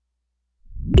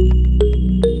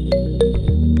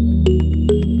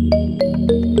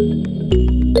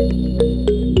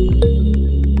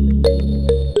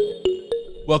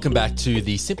Welcome back to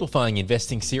the Simplifying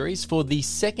Investing series for the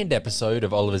second episode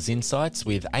of Oliver's Insights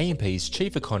with AMP's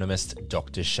Chief Economist,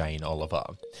 Dr. Shane Oliver.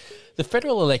 The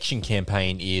federal election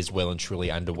campaign is well and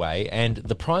truly underway, and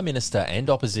the Prime Minister and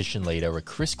opposition leader are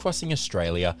crisscrossing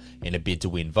Australia in a bid to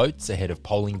win votes ahead of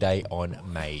polling day on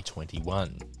May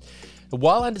 21.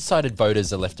 While undecided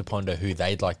voters are left to ponder who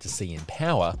they'd like to see in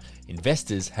power,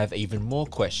 investors have even more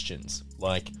questions,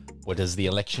 like what does the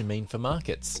election mean for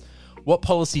markets? What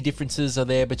policy differences are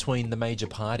there between the major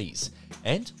parties?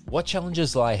 And what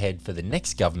challenges lie ahead for the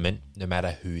next government, no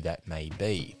matter who that may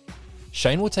be?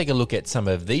 Shane will take a look at some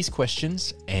of these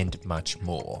questions and much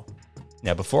more.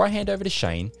 Now, before I hand over to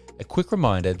Shane, a quick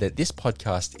reminder that this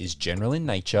podcast is general in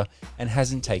nature and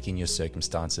hasn't taken your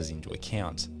circumstances into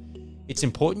account. It's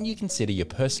important you consider your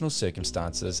personal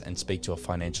circumstances and speak to a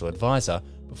financial advisor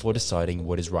before deciding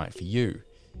what is right for you.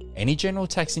 Any general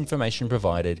tax information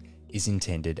provided is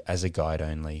intended as a guide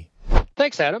only.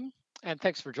 Thanks, Adam, and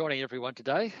thanks for joining everyone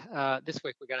today. This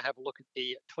week we're going to have a look at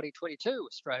the 2022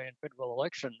 Australian federal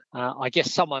election. I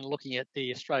guess someone looking at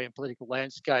the Australian political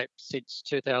landscape since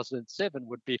 2007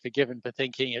 would be forgiven for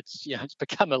thinking it's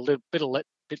become a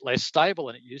bit less stable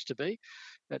than it used to be.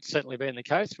 That's certainly been the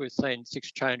case. We've seen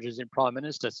 6 changes in Prime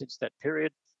Minister since that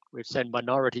period. We've seen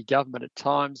minority government at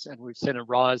times, and we've seen a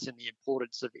rise in the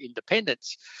importance of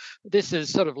independence. This has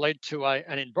sort of led to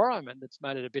an environment that's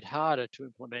made it a bit harder to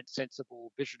implement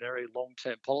sensible, visionary,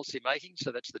 long-term policy making.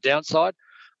 So that's the downside.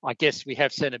 I guess we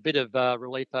have seen a bit of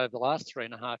relief over the last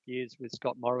 3.5 years with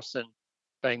Scott Morrison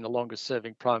being the longest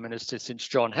serving Prime Minister since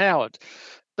John Howard.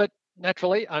 But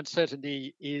naturally,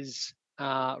 uncertainty is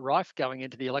rife going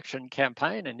into the election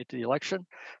campaign and into the election.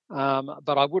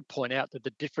 But I would point out that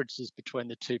the differences between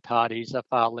the two parties are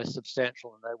far less substantial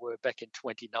than they were back in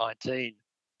 2019.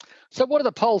 So what are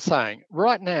the polls saying?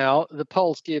 Right now, the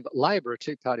polls give Labor a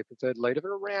two-party preferred lead of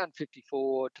around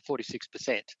 54 to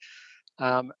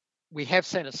 46%. We have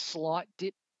seen a slight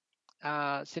dip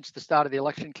since the start of the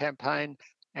election campaign,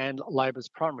 and Labor's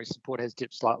primary support has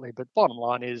dipped slightly. But bottom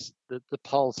line is that the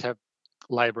polls have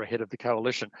Labor ahead of the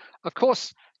coalition. Of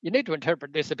course, you need to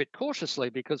interpret this a bit cautiously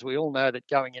because we all know that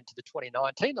going into the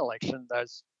 2019 election,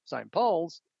 those same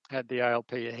polls had the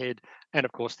ALP ahead, and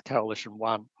of course the coalition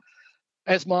won.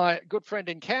 As my good friend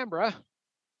in Canberra,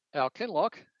 Al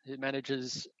Kinloch, who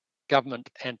manages government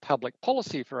and public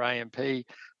policy for AMP,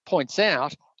 points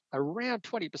out, around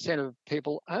 20% of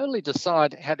people only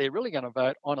decide how they're really going to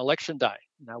vote on election day,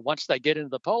 once they get into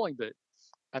the polling booth,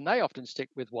 and they often stick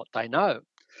with what they know.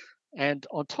 And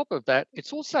on top of that,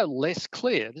 it's also less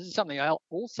clear. This is something Al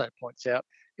also points out.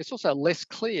 It's also less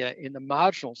clear in the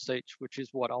marginal seats, which is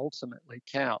what ultimately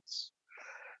counts.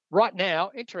 Right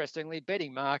now, interestingly,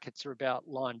 betting markets are about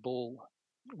line ball,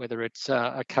 whether it's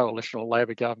a coalition or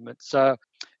Labor government. So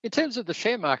in terms of the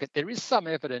share market, there is some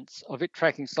evidence of it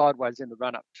tracking sideways in the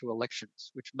run-up to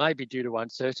elections, which may be due to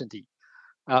uncertainty.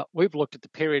 We've looked at the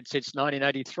period since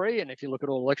 1983, and if you look at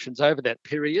all elections over that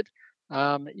period,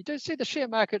 you do see the share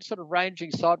market sort of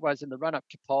ranging sideways in the run-up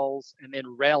to polls and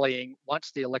then rallying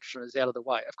once the election is out of the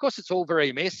way. Of course, it's all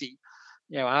very messy.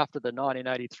 After the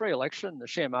 1983 election, the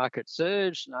share market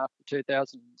surged, and after the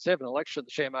 2007 election,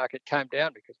 the share market came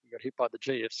down because we got hit by the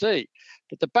GFC.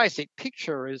 But the basic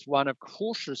picture is one of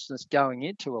cautiousness going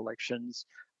into elections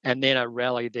and then a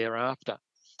rally thereafter.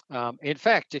 In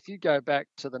fact, if you go back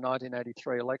to the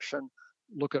 1983 election,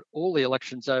 look at all the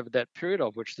elections over that period,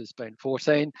 of which there's been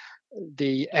 14,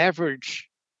 the average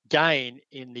gain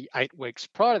in the 8 weeks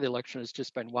prior to the election has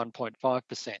just been 1.5%.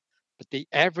 But the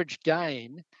average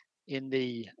gain in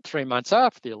the 3 months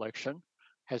after the election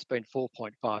has been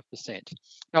 4.5%.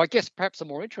 Now, I guess perhaps a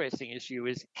more interesting issue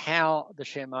is how the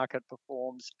share market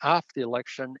performs after the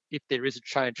election if there is a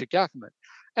change of government.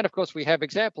 And of course, we have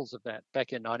examples of that.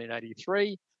 Back in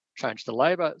 1983, change to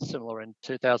Labor, similar in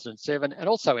 2007, and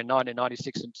also in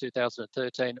 1996 and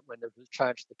 2013 when there was a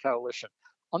change to the coalition.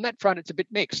 On that front, it's a bit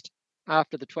mixed.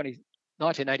 After the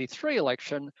 1983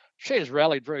 election, shares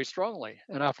rallied very strongly,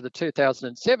 and after the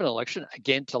 2007 election,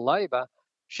 again to Labor,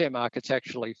 share markets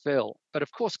actually fell. But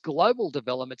of course, global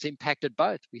developments impacted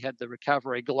both. We had the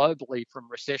recovery globally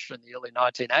from recession in the early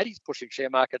 1980s, pushing share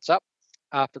markets up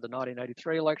after the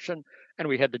 1983 election, and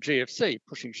we had the GFC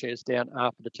pushing shares down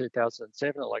after the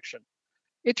 2007 election.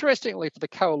 Interestingly, for the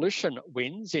coalition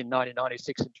wins in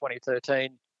 1996 and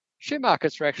 2013, share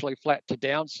markets are actually flat to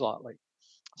down slightly.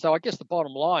 So I guess the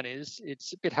bottom line is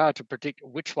it's a bit hard to predict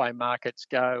which way markets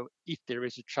go if there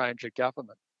is a change of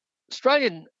government.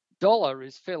 Australian dollar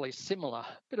is fairly similar.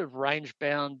 A bit of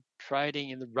range-bound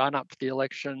trading in the run-up to the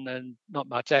election and not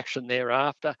much action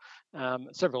thereafter.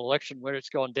 Several elections where it's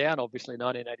gone down, obviously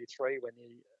 1983 when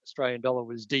the Australian dollar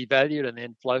was devalued and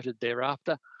then floated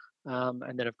thereafter.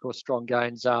 And then, of course, strong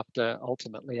gains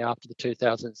ultimately after the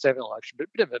 2007 election. But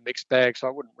a bit of a mixed bag, so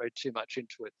I wouldn't read too much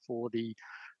into it for the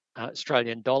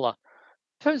Australian dollar.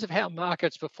 In terms of how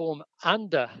markets perform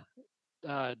under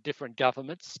different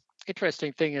governments,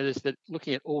 interesting thing is that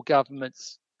looking at all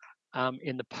governments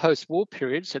in the post-war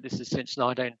period, so this is since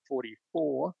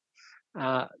 1944,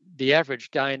 the average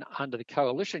gain under the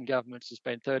coalition governments has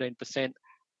been 13%.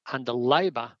 Under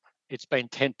Labor, it's been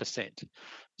 10%.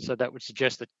 So that would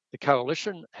suggest that the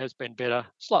coalition has been better,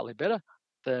 slightly better,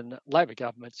 than Labor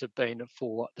governments have been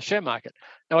for the share market.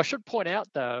 Now, I should point out,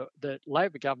 though, that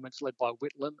Labor governments led by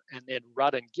Whitlam and then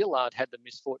Rudd and Gillard had the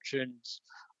misfortunes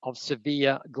of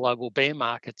severe global bear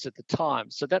markets at the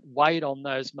time. So that weighed on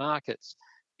those markets.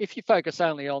 If you focus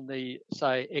only on the,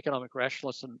 say, economic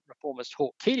rationalist and reformist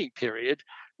Hawke-Keating period,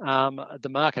 the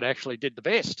market actually did the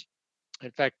best.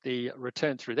 In fact, the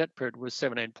return through that period was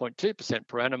 17.2%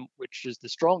 per annum, which is the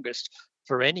strongest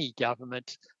for any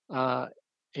government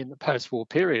in the post-war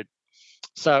period.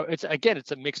 So it's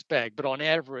a mixed bag, but on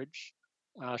average,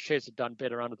 shares have done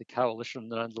better under the coalition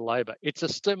than under Labor. It's a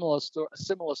similar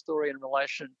story in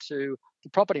relation to the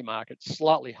property market.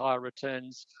 Slightly higher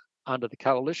returns under the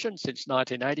coalition. Since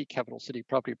 1980, capital city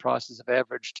property prices have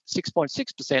averaged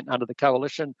 6.6% under the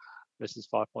coalition versus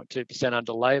 5.2%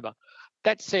 under Labor.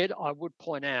 That said, I would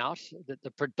point out that the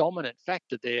predominant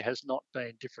factor there has not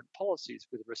been different policies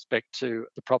with respect to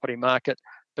the property market,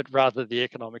 but rather the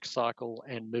economic cycle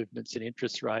and movements in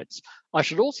interest rates. I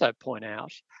should also point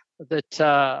out that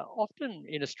often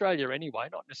in Australia anyway,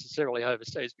 not necessarily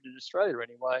overseas, but in Australia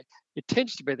anyway, it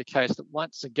tends to be the case that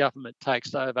once a government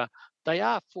takes over, they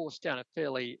are forced down a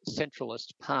fairly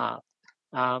centralist path,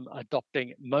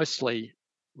 adopting mostly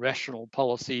rational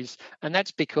policies. And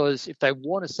that's because if they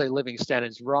want to see living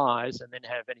standards rise and then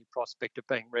have any prospect of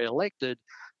being re-elected,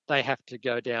 they have to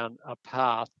go down a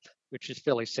path which is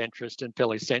fairly centrist and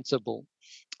fairly sensible.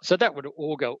 So that would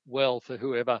augur well for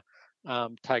whoever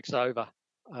takes over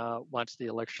once the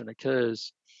election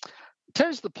occurs. In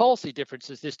terms of the policy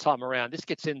differences this time around, this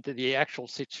gets into the actual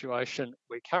situation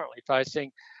we're currently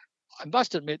facing. I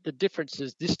must admit the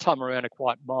differences this time around are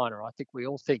quite minor. I think we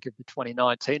all think of the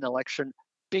 2019 election,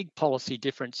 big policy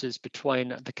differences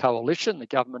between the coalition, the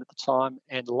government at the time,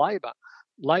 and Labor.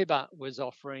 Labor was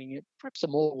offering perhaps a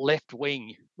more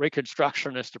left-wing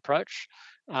reconstructionist approach,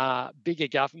 bigger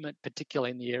government,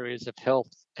 particularly in the areas of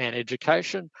health and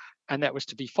education, and that was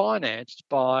to be financed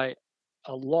by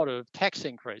a lot of tax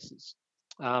increases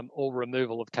or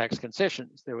removal of tax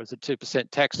concessions. There was a 2%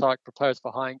 tax hike proposed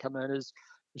for high-income earners,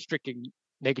 restricting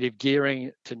negative gearing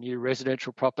to new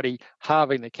residential property,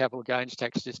 halving the capital gains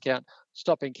tax discount,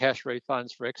 stopping cash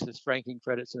refunds for excess franking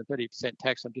credits, and a 30%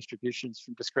 tax on distributions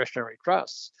from discretionary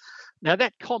trusts. Now,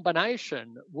 that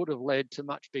combination would have led to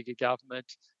much bigger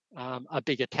government, a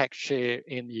bigger tax share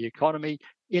in the economy.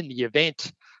 In the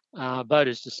event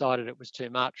voters decided it was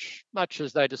too much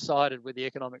as they decided with the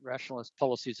economic rationalist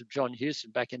policies of John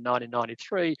Hewson back in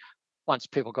 1993, once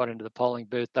people got into the polling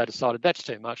booth, they decided that's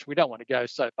too much. We don't want to go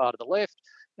so far to the left.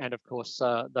 And of course,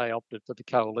 they opted for the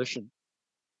coalition.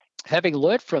 Having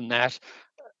learnt from that,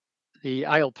 the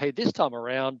ALP this time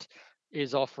around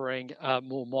is offering a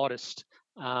more modest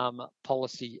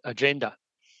policy agenda.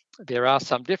 There are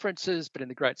some differences, but in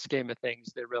the great scheme of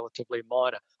things, they're relatively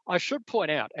minor. I should point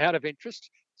out of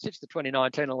interest, since the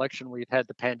 2019 election, we've had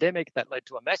the pandemic that led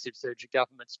to a massive surge of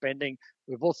government spending.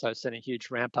 We've also seen a huge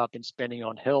ramp up in spending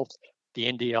on health,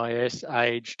 the NDIS,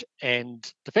 aged,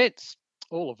 and defence,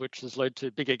 all of which has led to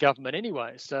bigger government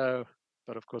anyway.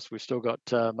 But of course, we've still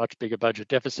got much bigger budget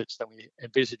deficits than we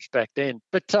envisaged back then.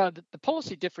 But the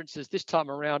policy differences this time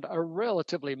around are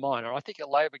relatively minor. I think a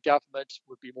Labor government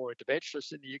would be more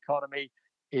interventionist in the economy.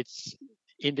 It's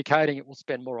indicating it will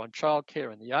spend more on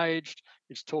childcare and the aged.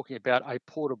 It's talking about a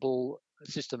portable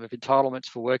system of entitlements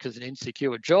for workers in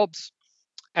insecure jobs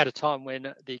at a time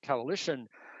when the coalition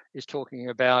is talking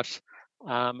about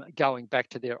going back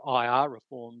to their IR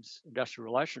reforms,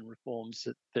 industrial relation reforms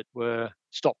that were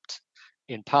stopped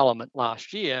in Parliament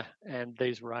last year, and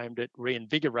these were aimed at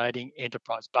reinvigorating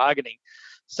enterprise bargaining.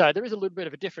 So there is a little bit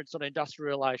of a difference on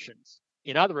industrial relations.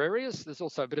 In other areas, there's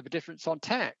also a bit of a difference on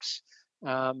tax.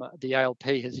 The ALP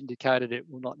has indicated it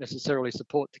will not necessarily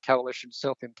support the coalition's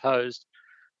self-imposed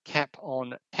cap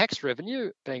on tax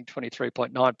revenue, being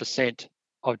 23.9%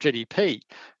 of GDP,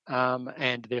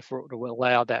 and therefore it will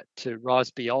allow that to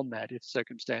rise beyond that if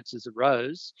circumstances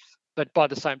arose. But by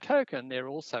the same token, they're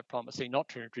also promising not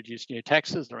to introduce new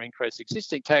taxes or increase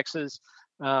existing taxes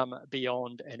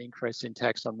beyond an increase in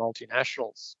tax on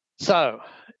multinationals. So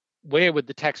where would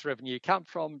the tax revenue come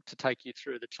from to take you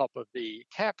through the top of the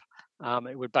cap?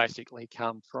 It would basically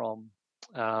come from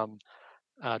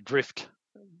drift,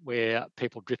 where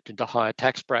people drift into higher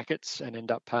tax brackets and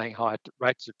end up paying higher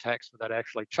rates of tax without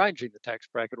actually changing the tax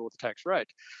bracket or the tax rate.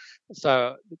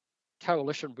 So the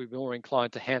coalition would be more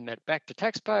inclined to hand that back to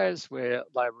taxpayers, where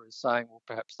Labor is saying, well,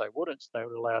 perhaps they wouldn't. They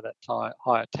would allow that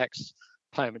higher tax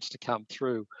payments to come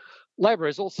through. Labor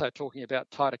is also talking about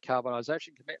tighter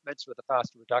carbonisation commitments with a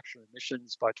faster reduction of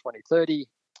emissions by 2030,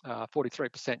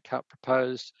 43% cut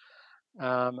proposed,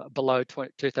 below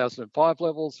 2005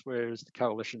 levels, whereas the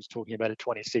coalition is talking about a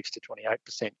 26 to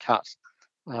 28% cut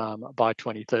by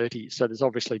 2030. So there's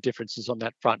obviously differences on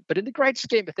that front. But in the great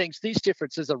scheme of things, these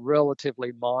differences are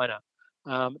relatively minor.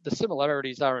 The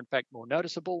similarities are in fact more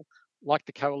noticeable. Like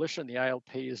the coalition, the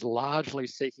ALP is largely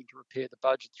seeking to repair the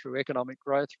budget through economic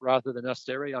growth rather than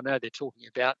austerity. I know they're talking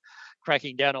about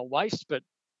cracking down on waste, but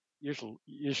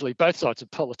usually both sides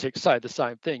of politics say the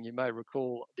same thing. You may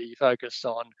recall the focus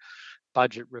on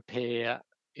budget repair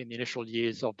in the initial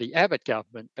years of the Abbott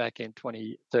government back in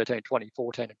 2013,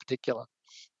 2014 in particular.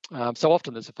 So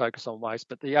often there's a focus on waste,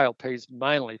 but the ALP is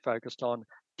mainly focused on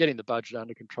getting the budget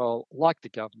under control, like the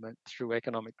government, through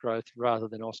economic growth rather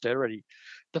than austerity.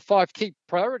 The 5 key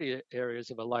priority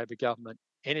areas of a Labor government,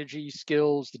 energy,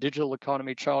 skills, the digital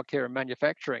economy, childcare and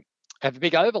manufacturing, have a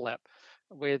big overlap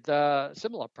with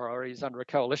similar priorities under a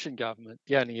coalition government.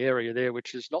 The only area there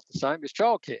which is not the same is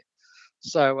childcare.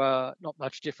 So not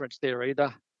much difference there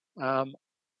either.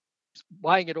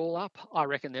 Weighing it all up, I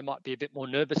reckon there might be a bit more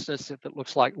nervousness if it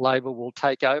looks like Labor will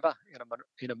take over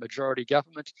in a majority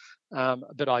government,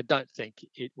 but I don't think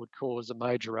it would cause a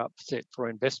major upset for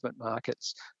investment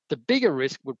markets. The bigger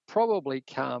risk would probably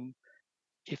come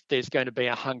if there's going to be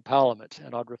a hung parliament,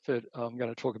 and I'm going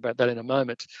to talk about that in a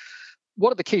moment.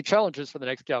 What are the key challenges for the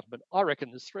next government? I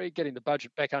reckon there's 3: getting the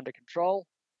budget back under control.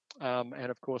 And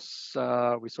of course,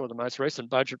 we saw the most recent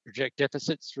budget project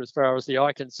deficits for as far as the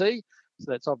eye can see. So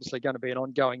that's obviously going to be an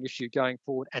ongoing issue going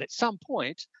forward. And at some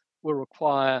point, will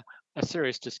require a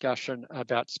serious discussion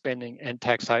about spending and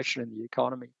taxation in the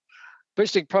economy.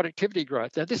 Boosting productivity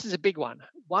growth. Now, this is a big one.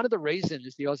 One of the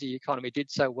reasons the Aussie economy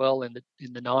did so well in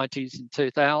the 90s and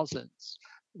 2000s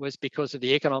was because of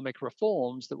the economic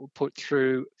reforms that were put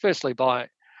through, firstly by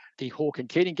the Hawke and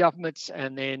Keating governments,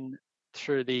 and then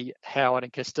through the Howard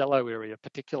and Costello era,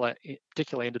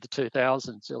 particularly into the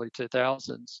 2000s, early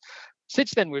 2000s.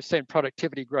 Since then, we've seen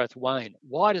productivity growth wane.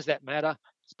 Why does that matter?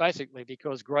 It's basically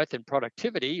because growth in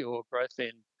productivity, or growth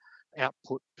in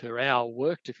output per hour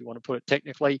worked, if you want to put it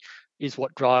technically, is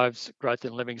what drives growth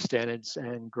in living standards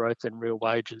and growth in real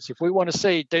wages. If we want to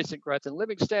see decent growth in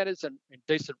living standards and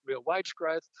decent real wage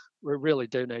growth, we really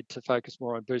do need to focus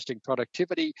more on boosting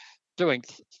productivity, doing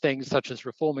things such as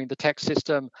reforming the tax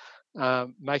system,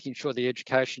 making sure the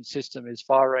education system is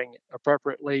firing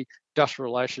appropriately,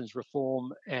 industrial relations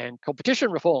reform and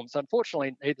competition reforms.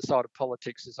 Unfortunately, neither side of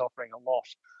politics is offering a lot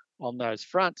on those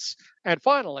fronts. And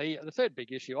finally, the third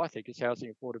big issue, I think, is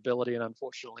housing affordability. And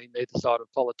unfortunately, neither side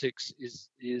of politics is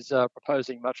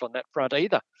proposing much on that front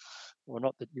either, or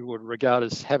not that you would regard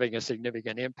as having a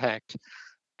significant impact.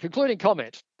 Concluding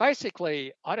comment,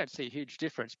 basically, I don't see a huge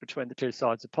difference between the two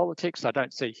sides of politics. I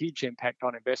don't see a huge impact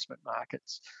on investment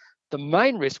markets. The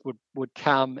main risk would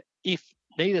come if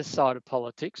neither side of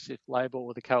politics, if Labor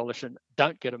or the coalition,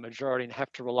 don't get a majority and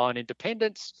have to rely on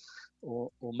independents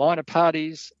or minor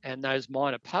parties, and those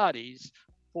minor parties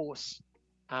force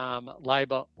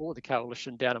Labor or the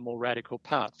coalition down a more radical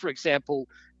path. For example,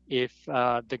 if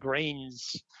the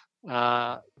Greens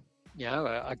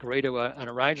agree to an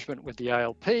arrangement with the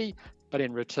ALP, but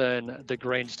in return the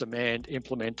Greens demand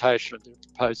implementation of the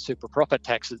proposed super profit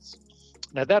taxes.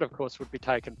 Now that, of course, would be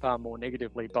taken far more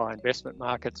negatively by investment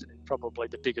markets, and probably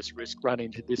the biggest risk run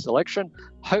into this election.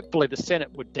 Hopefully the Senate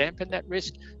would dampen that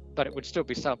risk, but it would still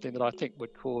be something that I think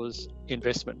would cause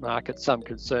investment markets some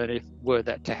concern if were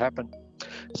that to happen.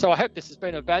 So I hope this has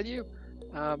been of value,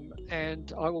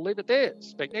 and I will leave it there.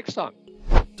 Speak next time.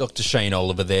 Dr. Shane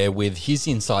Oliver there with his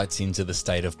insights into the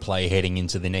state of play heading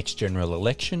into the next general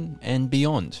election and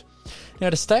beyond. Now,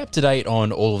 to stay up to date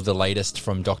on all of the latest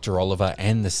from Dr. Oliver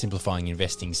and the Simplifying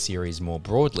Investing series more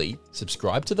broadly,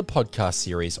 subscribe to the podcast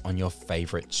series on your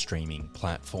favourite streaming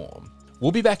platform.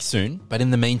 We'll be back soon, but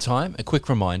in the meantime, a quick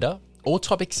reminder, All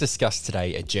topics discussed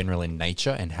today are general in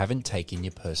nature and haven't taken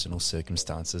your personal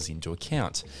circumstances into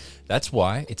account. That's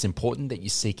why it's important that you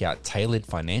seek out tailored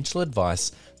financial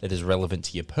advice that is relevant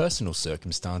to your personal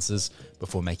circumstances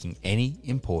before making any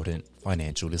important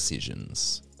financial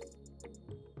decisions.